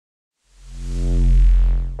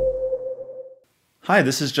Hi,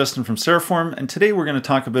 this is Justin from Seraform, and today we're going to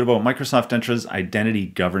talk a bit about Microsoft Entra's Identity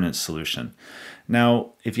Governance solution.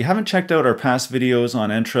 Now, if you haven't checked out our past videos on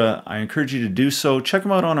Entra, I encourage you to do so. Check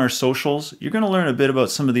them out on our socials. You're going to learn a bit about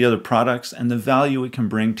some of the other products and the value it can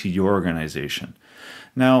bring to your organization.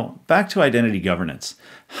 Now, back to identity governance.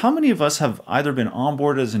 How many of us have either been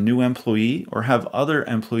onboarded as a new employee or have other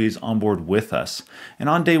employees on board with us? And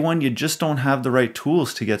on day one, you just don't have the right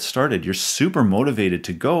tools to get started. You're super motivated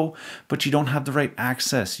to go, but you don't have the right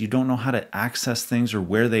access. You don't know how to access things or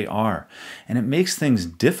where they are. And it makes things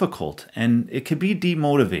difficult and it can be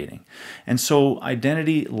demotivating. And so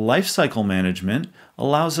identity lifecycle management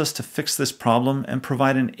allows us to fix this problem and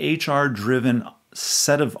provide an HR-driven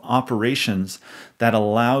set of operations that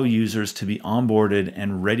allow users to be onboarded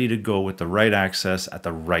and ready to go with the right access at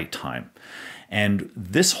the right time. And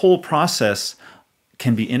this whole process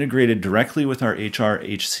can be integrated directly with our HR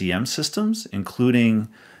HCM systems, including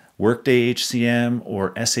Workday HCM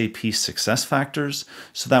or SAP SuccessFactors,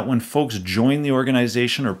 so that when folks join the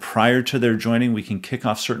organization or prior to their joining, we can kick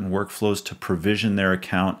off certain workflows to provision their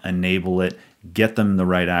account, enable it, get them the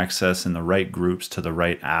right access in the right groups to the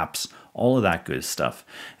right apps, all of that good stuff.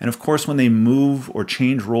 And of course, when they move or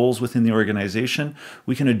change roles within the organization,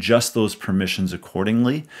 we can adjust those permissions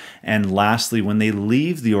accordingly. And lastly, when they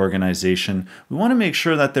leave the organization, we want to make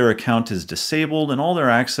sure that their account is disabled and all their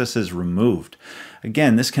access is removed.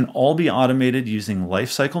 Again, this can all be automated using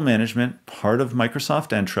lifecycle management, part of Microsoft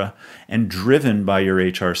Entra, and driven by your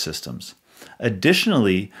HR systems.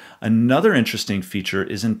 Additionally, another interesting feature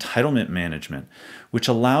is entitlement management, which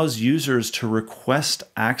allows users to request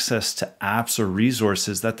access to apps or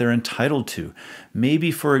resources that they're entitled to.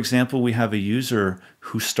 Maybe, for example, we have a user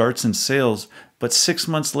who starts in sales, but 6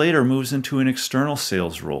 months later moves into an external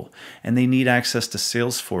sales role, and they need access to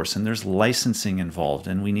Salesforce, and there's licensing involved,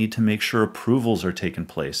 and we need to make sure approvals are taking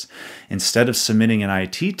place. Instead of submitting an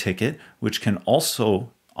IT ticket, which can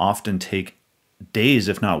also often take days,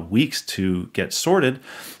 if not weeks, to get sorted,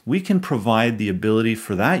 we can provide the ability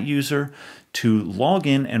for that user to log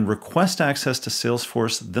in and request access to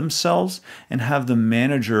Salesforce themselves and have the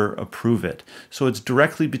manager approve it. So it's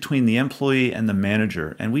directly between the employee and the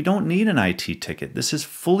manager, and we don't need an IT ticket. This is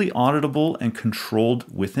fully auditable and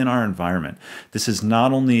controlled within our environment. This is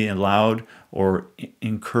not only allowed or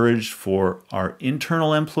encouraged for our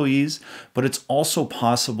internal employees, but it's also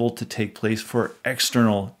possible to take place for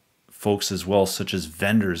external folks as well, such as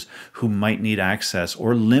vendors who might need access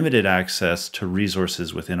or limited access to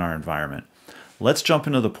resources within our environment. Let's jump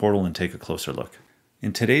into the portal and take a closer look.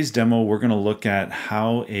 In today's demo, we're going to look at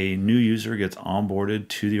how a new user gets onboarded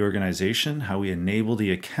to the organization, how we enable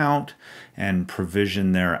the account and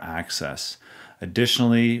provision their access.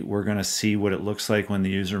 Additionally, we're going to see what it looks like when the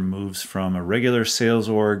user moves from a regular sales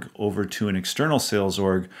org over to an external sales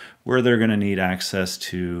org, where they're going to need access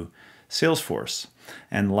to Salesforce.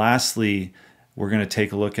 And lastly, we're going to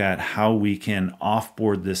take a look at how we can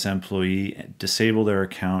offboard this employee, disable their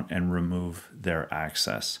account, and remove their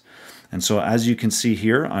access. And so as you can see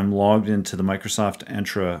here, I'm logged into the Microsoft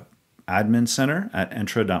Entra Admin Center at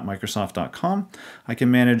entra.microsoft.com. I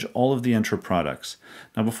can manage all of the Entra products.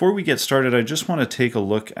 Now, before we get started, I just want to take a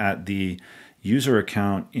look at the user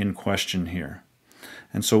account in question here.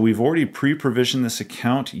 And so we've already pre-provisioned this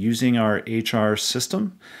account using our HR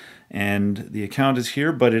system. And the account is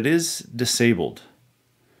here, but it is disabled.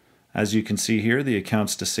 As you can see here, the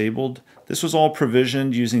account's disabled. This was all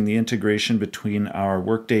provisioned using the integration between our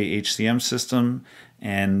Workday HCM system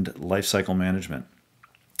and lifecycle management.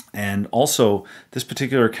 And also, this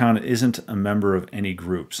particular account isn't a member of any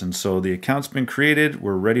groups. And so the account's been created.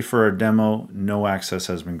 We're ready for our demo. No access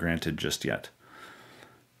has been granted just yet.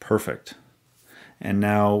 Perfect. And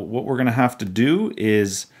now what we're going to have to do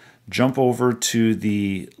is jump over to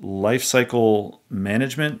the lifecycle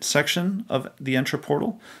management section of the Entra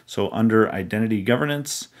portal. So under identity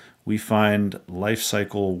governance, we find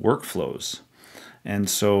lifecycle workflows. And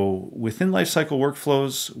so within lifecycle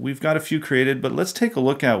workflows, we've got a few created, but let's take a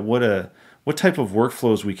look at what type of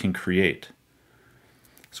workflows we can create.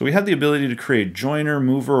 So we have the ability to create joiner,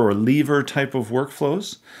 mover, or leaver type of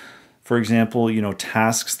workflows. For example,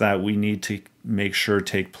 tasks that we need to make sure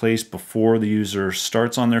take place before the user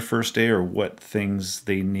starts on their first day, or what things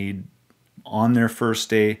they need on their first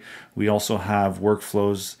day. We also have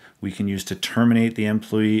workflows we can use to terminate the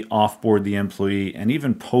employee, offboard the employee, and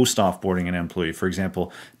even post offboarding an employee. For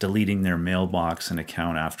example, deleting their mailbox and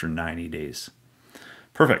account after 90 days.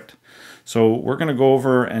 Perfect. So we're going to go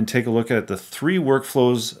over and take a look at the 3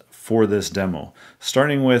 workflows for this demo,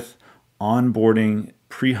 starting with onboarding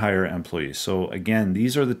pre-hire employees. So again,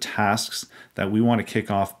 these are the tasks that we want to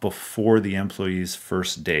kick off before the employee's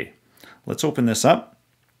first day. Let's open this up,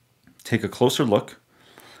 take a closer look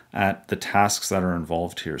at the tasks that are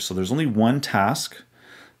involved here. So there's only one task.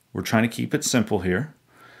 We're trying to keep it simple here.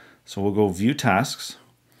 So we'll go View Tasks.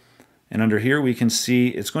 And under here we can see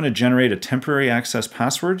it's going to generate a temporary access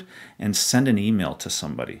password and send an email to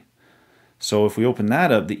somebody. So if we open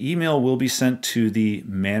that up, the email will be sent to the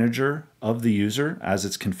manager of the user as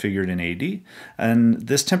it's configured in AD. And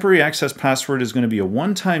this temporary access password is going to be a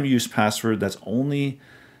one-time use password that's only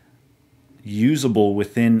usable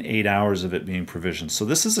within 8 hours of it being provisioned. So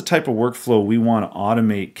this is the type of workflow we want to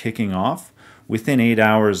automate kicking off within 8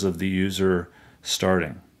 hours of the user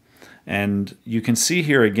starting. And you can see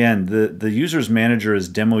here again, the user's manager is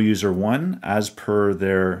demo user 1 as per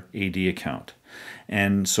their AD account.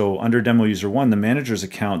 And so under demo user 1, the manager's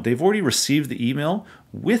account, they've already received the email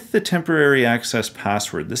with the temporary access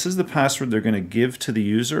password. This is the password they're going to give to the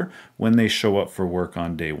user when they show up for work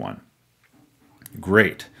on day 1.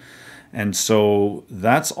 Great. And so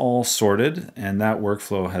that's all sorted and that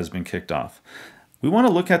workflow has been kicked off. We want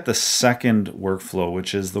to look at the second workflow,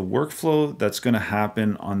 which is the workflow that's going to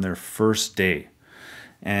happen on their first day.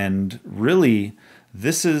 And really,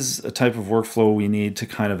 this is a type of workflow we need to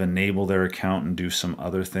kind of enable their account and do some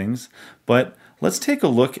other things. But let's take a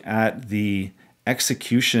look at the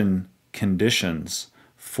execution conditions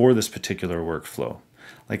for this particular workflow.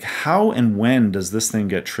 Like how and when does this thing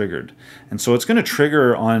get triggered? And so it's going to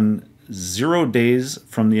trigger on 0 days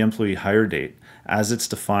from the employee hire date as it's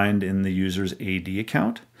defined in the user's AD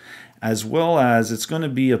account, as well as it's going to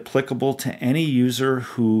be applicable to any user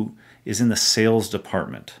who is in the sales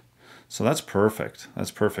department. So that's perfect.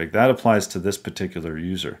 That's perfect. That applies to this particular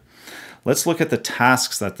user. Let's look at the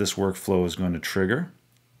tasks that this workflow is going to trigger.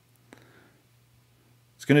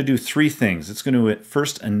 It's going to do 3 things. It's going to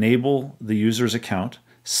first enable the user's account,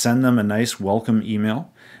 send them a nice welcome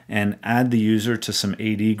email, and add the user to some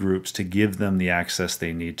AD groups to give them the access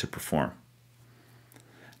they need to perform.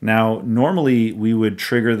 Now, normally we would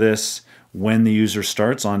trigger this when the user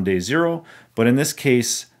starts on day 0, but in this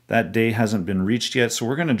case, that day hasn't been reached yet, so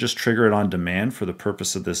we're going to just trigger it on demand for the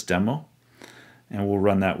purpose of this demo, and we'll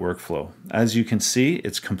run that workflow. As you can see,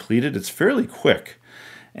 it's completed. It's fairly quick,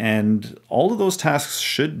 and all of those tasks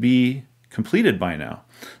should be completed by now.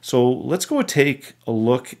 So let's go take a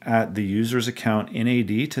look at the user's account in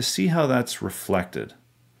AD to see how that's reflected.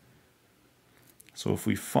 So if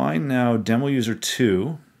we find now demo user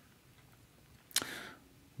 2,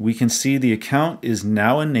 we can see the account is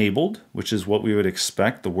now enabled, which is what we would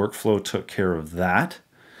expect. The workflow took care of that.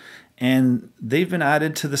 And they've been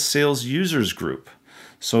added to the sales users group.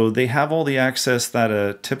 So they have all the access that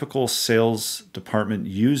a typical sales department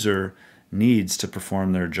user needs to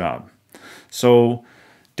perform their job. So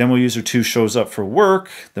demo user 2 shows up for work,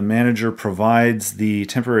 the manager provides the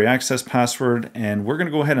temporary access password, and we're going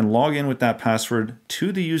to go ahead and log in with that password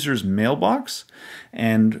to the user's mailbox,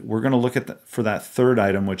 and we're going to look at for that third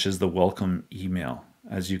item, which is the welcome email.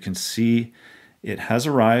 As you can see, it has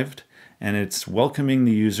arrived, and it's welcoming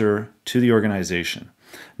the user to the organization.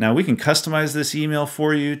 Now we can customize this email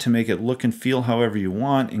for you to make it look and feel however you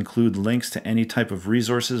want, include links to any type of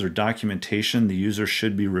resources or documentation the user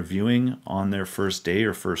should be reviewing on their first day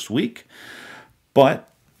or first week. But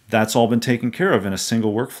that's all been taken care of in a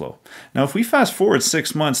single workflow. Now if we fast forward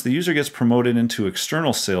 6 months, the user gets promoted into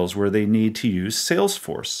external sales where they need to use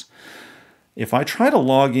Salesforce. If I try to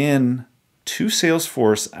log in to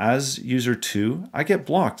Salesforce as user 2, I get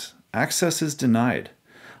blocked. Access is denied.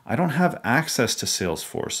 I don't have access to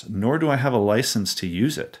Salesforce, nor do I have a license to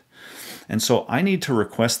use it. And so I need to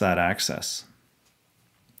request that access.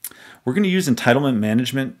 We're going to use entitlement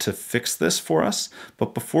management to fix this for us.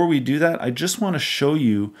 But before we do that, I just want to show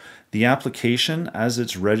you the application as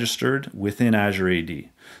it's registered within Azure AD.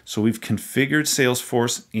 So we've configured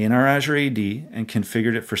Salesforce in our Azure AD and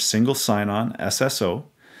configured it for single sign-on, SSO.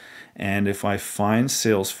 And if I find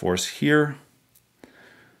Salesforce here,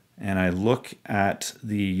 and I look at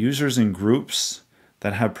the users and groups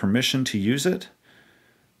that have permission to use it,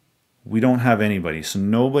 we don't have anybody. So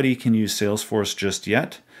nobody can use Salesforce just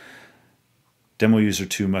yet. Demo user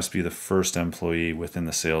 2 must be the first employee within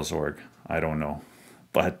the sales org. I don't know.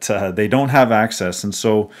 But they don't have access. And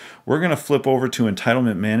so we're going to flip over to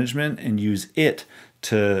entitlement management and use it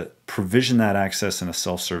to provision that access in a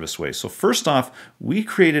self-service way. So first off, we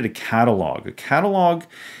created a catalog. A catalog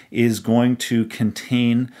is going to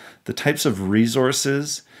contain the types of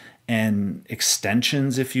resources and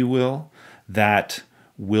extensions, if you will, that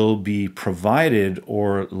will be provided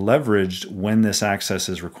or leveraged when this access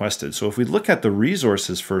is requested. So if we look at the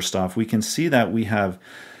resources first off, we can see that we have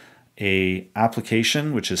an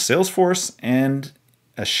application, which is Salesforce, and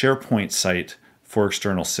a SharePoint site for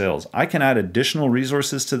external sales. I can add additional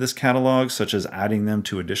resources to this catalog, such as adding them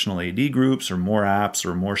to additional AD groups or more apps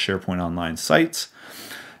or more SharePoint Online sites.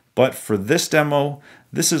 But for this demo,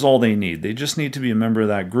 this is all they need. They just need to be a member of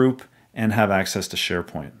that group and have access to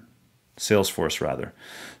SharePoint. Salesforce rather.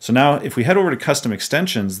 So now if we head over to custom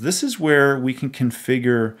extensions, this is where we can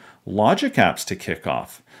configure logic apps to kick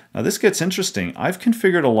off. Now this gets interesting. I've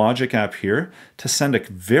configured a logic app here to send a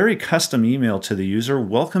very custom email to the user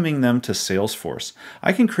welcoming them to Salesforce.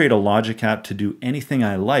 I can create a logic app to do anything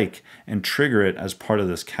I like and trigger it as part of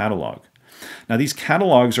this catalog. Now these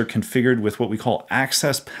catalogs are configured with what we call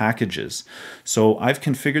access packages. So I've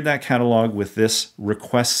configured that catalog with this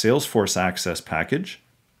request Salesforce access package.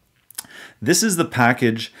 This is the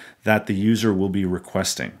package that the user will be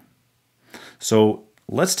requesting. So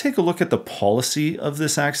let's take a look at the policy of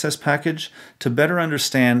this access package to better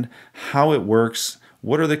understand how it works,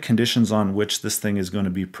 what are the conditions on which this thing is going to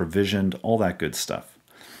be provisioned, all that good stuff.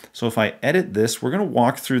 So if I edit this, we're going to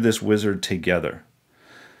walk through this wizard together.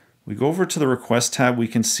 We go over to the request tab, we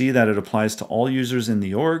can see that it applies to all users in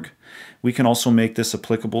the org. We can also make this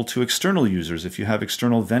applicable to external users. If you have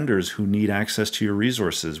external vendors who need access to your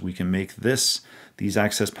resources, we can make these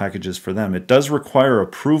access packages for them. It does require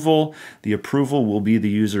approval. The approval will be the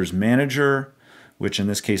user's manager, which in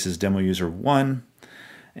this case is demo user 1.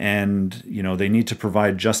 And they need to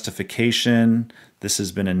provide justification. This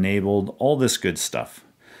has been enabled, all this good stuff.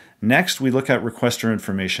 Next, we look at requester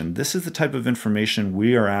information. This is the type of information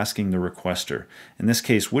we are asking the requester. In this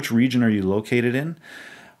case, which region are you located in?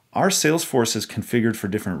 Our Salesforce is configured for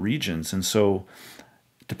different regions, and so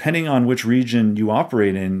depending on which region you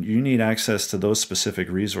operate in, you need access to those specific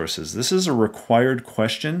resources. This is a required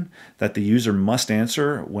question that the user must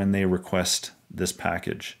answer when they request this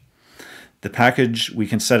package. The package, we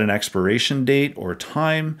can set an expiration date or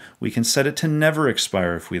time. We can set it to never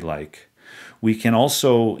expire if we like. We can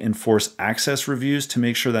also enforce access reviews to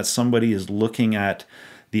make sure that somebody is looking at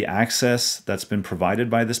the access that's been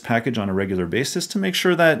provided by this package on a regular basis to make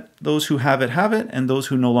sure that those who have it, and those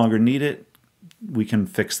who no longer need it, we can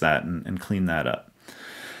fix that and clean that up.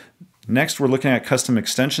 Next, we're looking at custom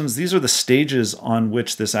extensions. These are the stages on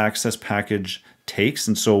which this access package takes.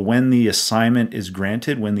 And so when the assignment is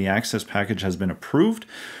granted, when the access package has been approved,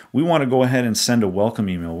 we want to go ahead and send a welcome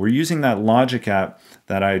email. We're using that logic app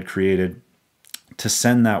that I had created to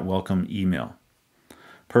send that welcome email.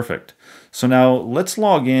 Perfect. So now let's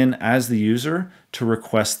log in as the user to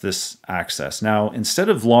request this access. Now, instead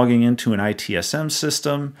of logging into an ITSM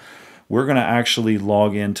system, we're going to actually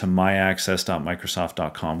log into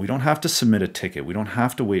myaccess.microsoft.com. We don't have to submit a ticket. We don't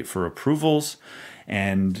have to wait for approvals.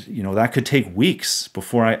 And that could take weeks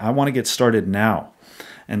before I want to get started now.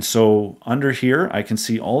 And so under here, I can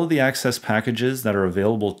see all of the access packages that are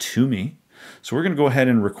available to me. So we're going to go ahead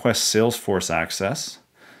and request Salesforce access.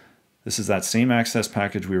 This is that same access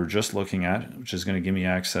package we were just looking at, which is going to give me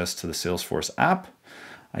access to the Salesforce app.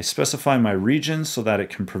 I specify my region so that it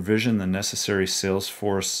can provision the necessary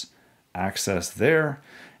Salesforce access there.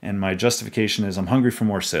 And my justification is I'm hungry for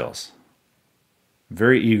more sales.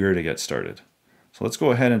 Very eager to get started. So let's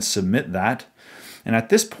go ahead and submit that. And at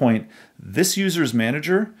this point, this user's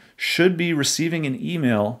manager should be receiving an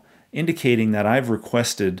email indicating that I've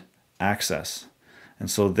requested access. And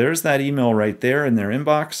so there's that email right there in their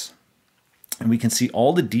inbox. And we can see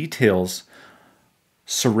all the details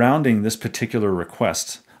surrounding this particular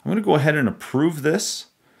request. I'm going to go ahead and approve this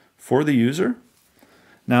for the user.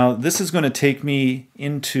 Now, this is going to take me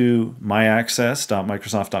into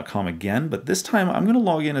myaccess.microsoft.com again, but this time I'm going to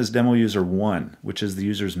log in as demo user 1, which is the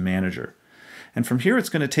user's manager. And from here, it's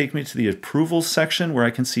going to take me to the approvals section where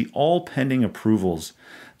I can see all pending approvals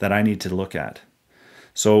that I need to look at.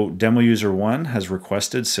 So demo user 1 has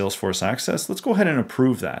requested Salesforce access. Let's go ahead and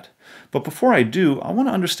approve that. But before I do, I want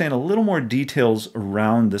to understand a little more details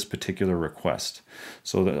around this particular request.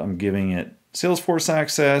 So that I'm giving it Salesforce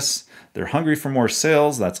access. They're hungry for more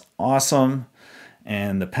sales. That's awesome.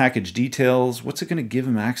 And the package details, what's it going to give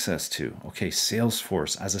them access to? Okay,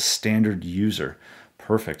 Salesforce as a standard user.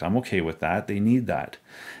 Perfect. I'm okay with that. They need that.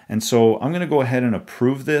 And so I'm going to go ahead and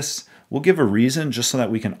approve this. We'll give a reason just so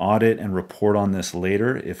that we can audit and report on this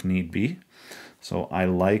later if need be. So I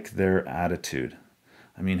like their attitude.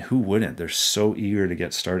 I mean, who wouldn't? They're so eager to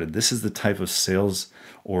get started. This is the type of sales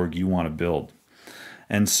org you want to build.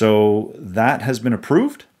 And so that has been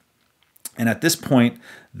approved. And at this point,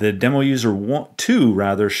 the demo user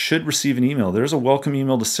 2 should receive an email. There's a welcome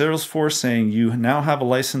email to Salesforce saying you now have a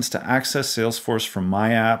license to access Salesforce from My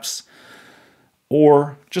Apps.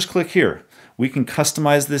 Or just click here. We can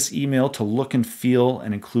customize this email to look and feel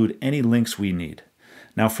and include any links we need.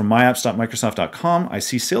 Now from myapps.microsoft.com, I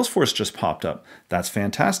see Salesforce just popped up. That's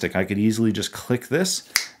fantastic. I could easily just click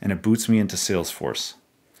this and it boots me into Salesforce.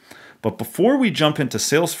 But before we jump into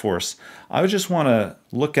Salesforce, I just want to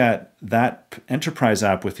look at that enterprise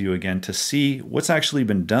app with you again to see what's actually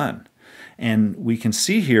been done. And we can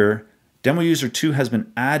see here, Demo User 2 has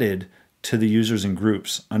been added to the users and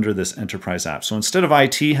groups under this enterprise app. So instead of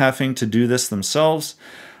IT having to do this themselves,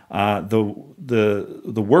 the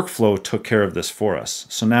workflow took care of this for us.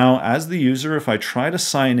 So now as the user, if I try to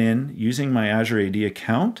sign in using my Azure AD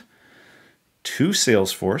account to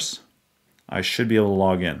Salesforce, I should be able to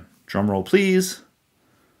log in. Drum roll, please.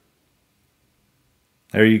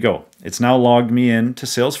 There you go. It's now logged me in to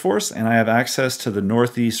Salesforce, and I have access to the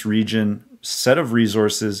Northeast region set of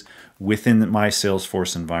resources within my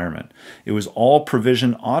Salesforce environment. It was all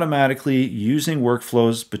provisioned automatically using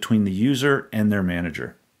workflows between the user and their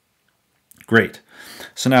manager. Great.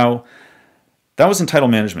 So now that was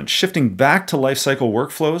entitlement management. Shifting back to lifecycle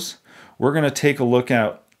workflows, we're going to take a look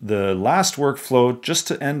at the last workflow just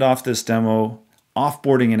to end off this demo,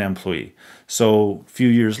 offboarding an employee. So a few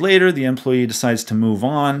years later, the employee decides to move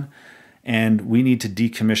on and we need to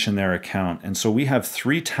decommission their account. And so we have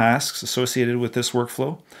 3 tasks associated with this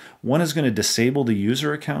workflow. One is going to disable the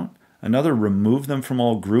user account, another remove them from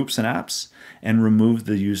all groups and apps, and remove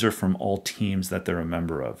the user from all teams that they're a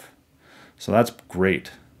member of. So that's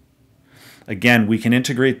great. Again, we can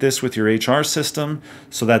integrate this with your HR system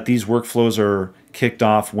so that these workflows are kicked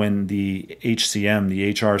off when the HCM,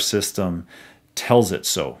 the HR system, tells it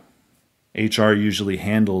so. HR usually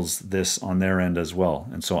handles this on their end as well,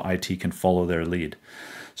 and so IT can follow their lead.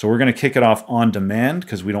 So we're going to kick it off on demand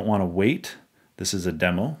because we don't want to wait. This is a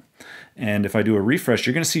demo. And if I do a refresh,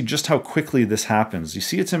 you're going to see just how quickly this happens. You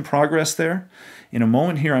see it's in progress there? In a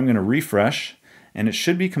moment here, I'm going to refresh, and it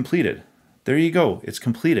should be completed. There you go. It's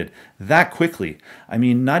completed that quickly. I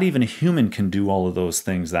mean, not even a human can do all of those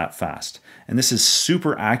things that fast. And this is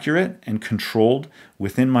super accurate and controlled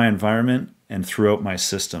within my environment and throughout my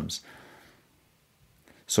systems.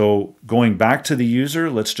 So going back to the user,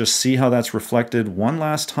 let's just see how that's reflected one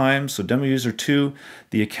last time. So Demo User 2,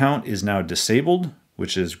 the account is now disabled,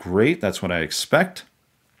 which is great. That's what I expect.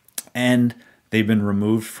 And they've been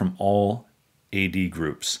removed from all AD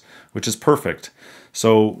groups, which is perfect.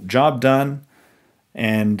 So job done.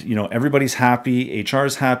 And everybody's happy, HR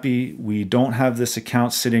is happy. We don't have this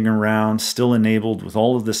account sitting around still enabled with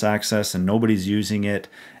all of this access and nobody's using it.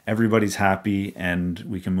 Everybody's happy and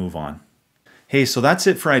we can move on. Hey, so that's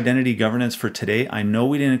it for identity governance for today. I know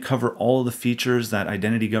we didn't cover all of the features that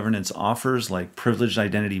identity governance offers, like privileged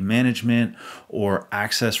identity management or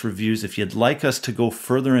access reviews. If you'd like us to go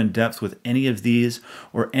further in depth with any of these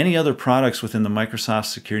or any other products within the Microsoft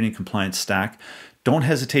Security and Compliance Stack, don't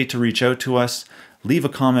hesitate to reach out to us. Leave a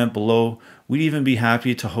comment below. We'd even be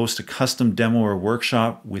happy to host a custom demo or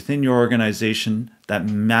workshop within your organization that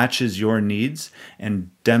matches your needs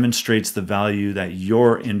and demonstrates the value that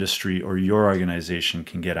your industry or your organization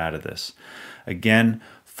can get out of this. Again,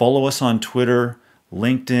 follow us on Twitter,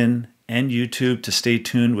 LinkedIn, and YouTube to stay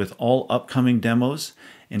tuned with all upcoming demos.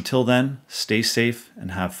 Until then, stay safe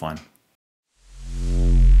and have fun.